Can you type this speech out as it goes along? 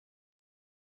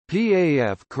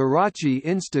PAF Karachi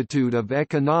Institute of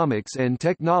Economics and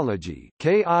Technology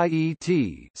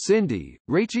KIET Sindhi,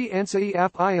 Rachi Ansai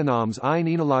Af Ionams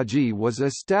Einology was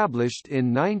established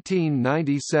in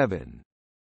 1997.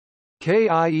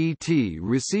 KIET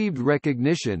received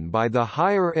recognition by the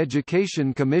Higher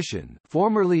Education Commission,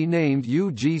 formerly named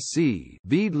UGC,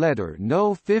 Vede Letter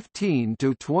No.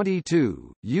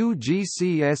 15-22,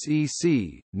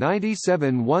 UGC-SEC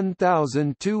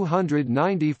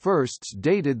 97-1291,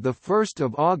 dated 1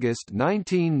 August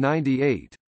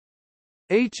 1998.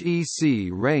 HEC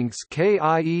ranks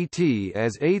KIET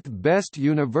as 8th best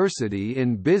university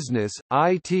in business,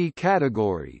 IT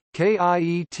category.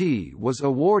 KIET was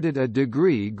awarded a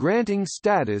degree granting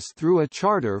status through a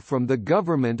charter from the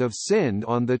Government of Sindh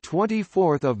on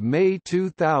 24 May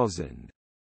 2000.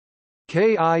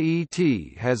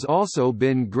 KIET has also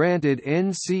been granted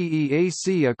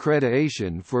NCEAC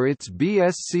accreditation for its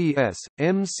BScs,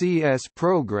 MCS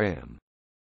program.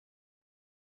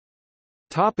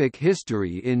 Topic: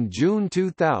 History. In June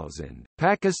 2000,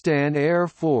 Pakistan Air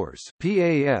Force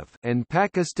 (PAF) and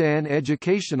Pakistan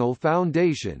Educational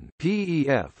Foundation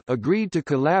 (PEF) agreed to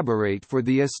collaborate for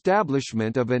the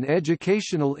establishment of an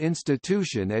educational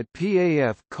institution at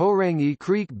PAF Korangi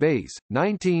Creek Base.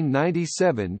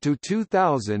 1997 to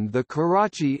 2000, the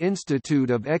Karachi Institute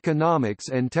of Economics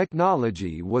and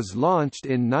Technology was launched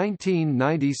in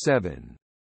 1997.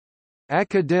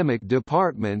 Academic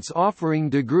departments offering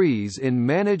degrees in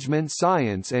management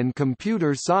science and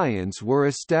computer science were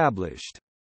established.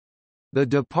 The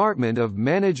Department of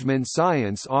Management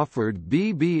Science offered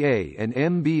BBA and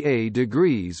MBA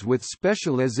degrees with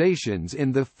specializations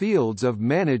in the fields of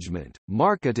management,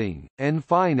 marketing, and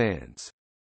finance.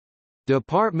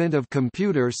 Department of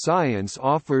Computer Science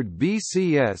offered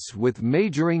BCS with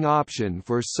majoring option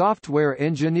for software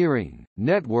engineering,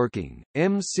 networking,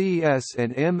 MCS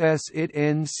and MS-IT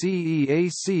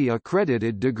NCEAC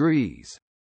accredited degrees.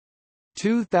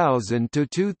 2000 to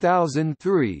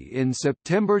 2003. In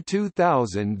September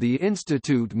 2000, the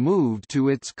institute moved to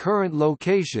its current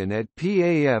location at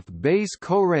PAF Base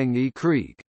Korangi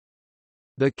Creek.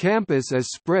 The campus is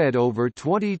spread over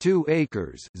 22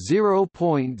 acres,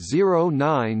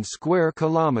 0.09 square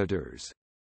kilometers.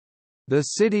 The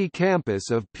city campus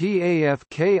of PAF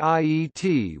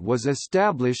KIET was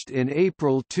established in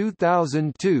April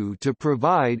 2002 to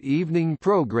provide evening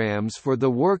programs for the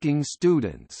working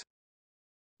students.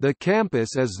 The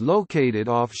campus is located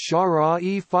off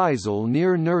Shara-e-Faisal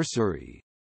near Nursery.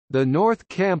 The North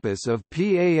Campus of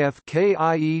PAF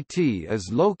KIET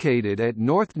is located at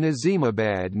North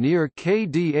Nazimabad near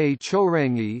KDA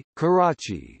Chorangi,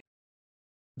 Karachi.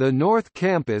 The North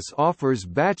Campus offers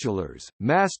bachelor's,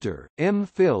 master,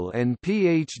 MPhil and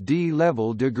PhD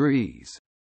level degrees.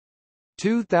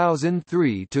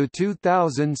 2003 to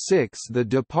 2006, the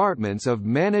departments of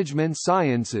Management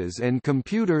Sciences and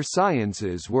Computer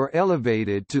Sciences were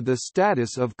elevated to the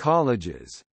status of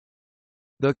colleges.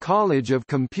 The College of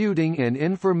Computing and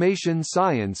Information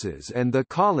Sciences and the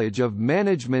College of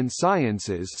Management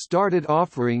Sciences started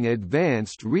offering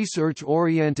advanced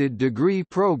research-oriented degree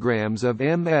programs of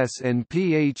MS and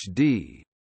PhD.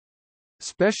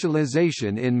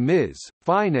 Specialization in MIS,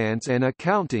 Finance and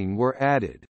Accounting were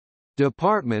added.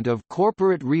 Department of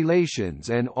Corporate Relations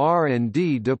and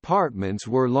R&D departments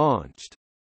were launched.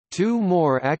 Two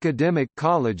more academic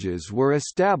colleges were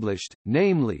established,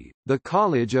 namely, the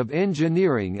College of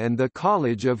Engineering and the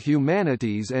College of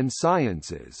Humanities and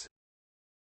Sciences.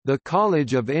 The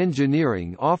College of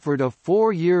Engineering offered a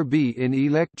 4-year B in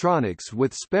electronics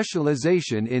with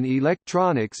specialization in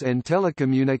electronics and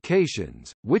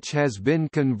telecommunications, which has been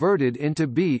converted into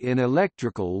B in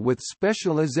electrical with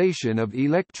specialization of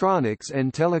electronics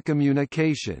and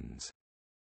telecommunications.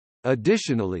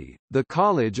 Additionally, the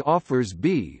college offers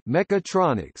B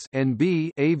Mechatronics and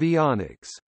B Avionics.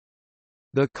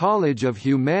 The College of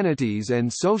Humanities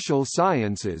and Social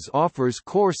Sciences offers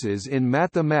courses in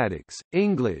mathematics,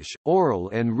 English,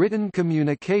 oral and written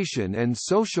communication and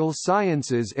social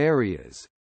sciences areas.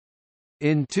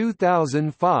 In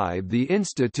 2005, the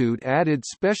institute added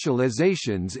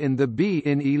specializations in the B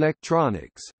in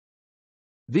electronics.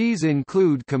 These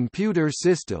include computer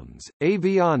systems,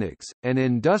 avionics, and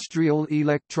industrial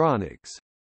electronics.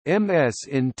 MS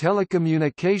in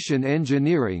telecommunication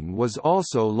engineering was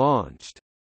also launched.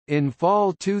 In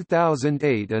fall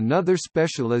 2008, another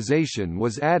specialization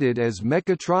was added as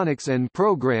Mechatronics and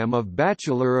Program of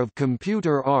Bachelor of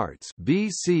Computer Arts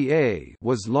 (BCA)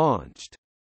 was launched.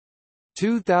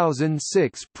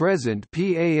 2006 present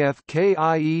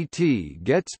PAFKIET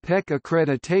gets PEC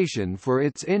accreditation for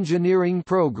its engineering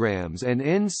programs and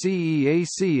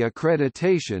NCEAC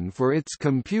accreditation for its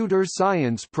computer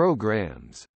science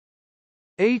programs.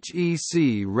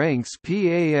 HEC ranks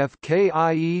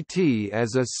PAFKIET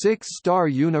as a 6-star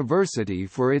university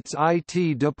for its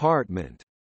IT department.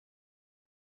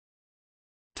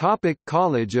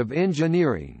 College of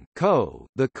Engineering (CO).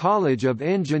 The College of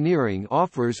Engineering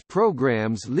offers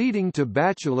programs leading to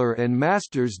bachelor and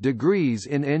master's degrees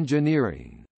in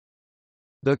engineering.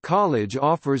 The college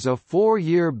offers a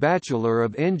 4-year Bachelor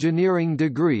of Engineering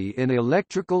degree in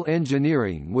electrical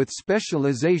engineering with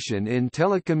specialization in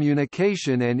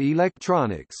telecommunication and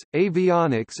electronics,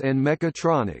 avionics and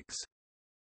mechatronics.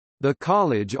 The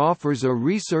college offers a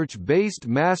research-based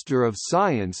Master of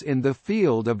Science in the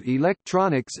field of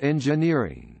electronics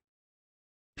engineering.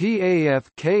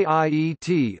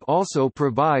 PAFKIET also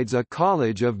provides a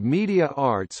College of Media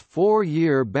Arts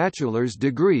 4-year bachelor's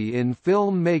degree in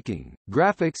film making,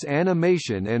 graphics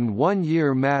animation and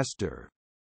 1-year master.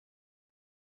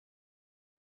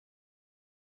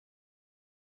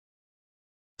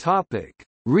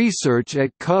 Research at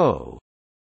CO.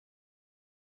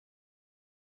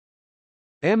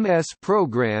 MS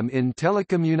program in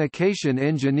telecommunication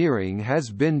engineering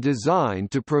has been designed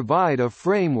to provide a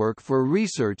framework for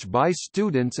research by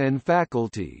students and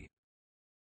faculty.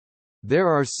 There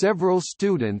are several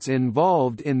students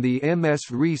involved in the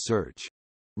MS research.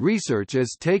 Research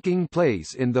is taking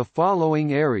place in the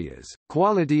following areas: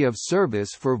 quality of service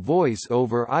for voice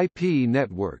over IP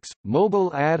networks,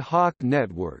 mobile ad hoc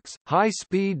networks,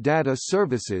 high-speed data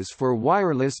services for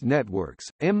wireless networks,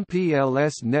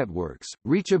 MPLS networks,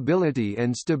 reachability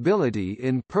and stability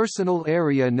in personal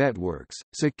area networks,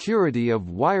 security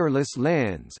of wireless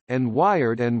LANs, and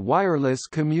wired and wireless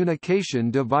communication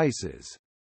devices.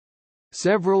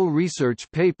 Several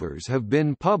research papers have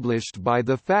been published by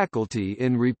the faculty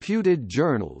in reputed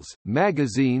journals,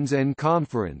 magazines and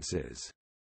conferences.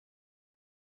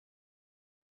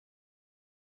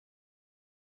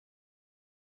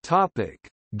 Topic: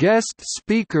 Guest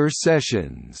speaker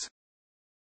sessions.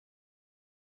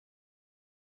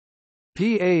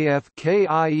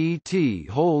 PAFKIET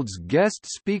holds guest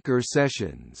speaker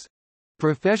sessions.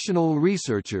 Professional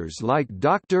researchers like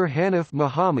Dr. Hanif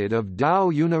Muhammad of Dow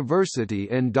University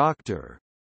and Dr.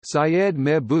 Syed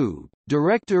Mehboob,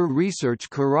 Director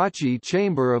Research Karachi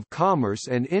Chamber of Commerce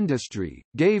and Industry,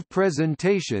 gave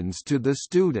presentations to the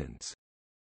students.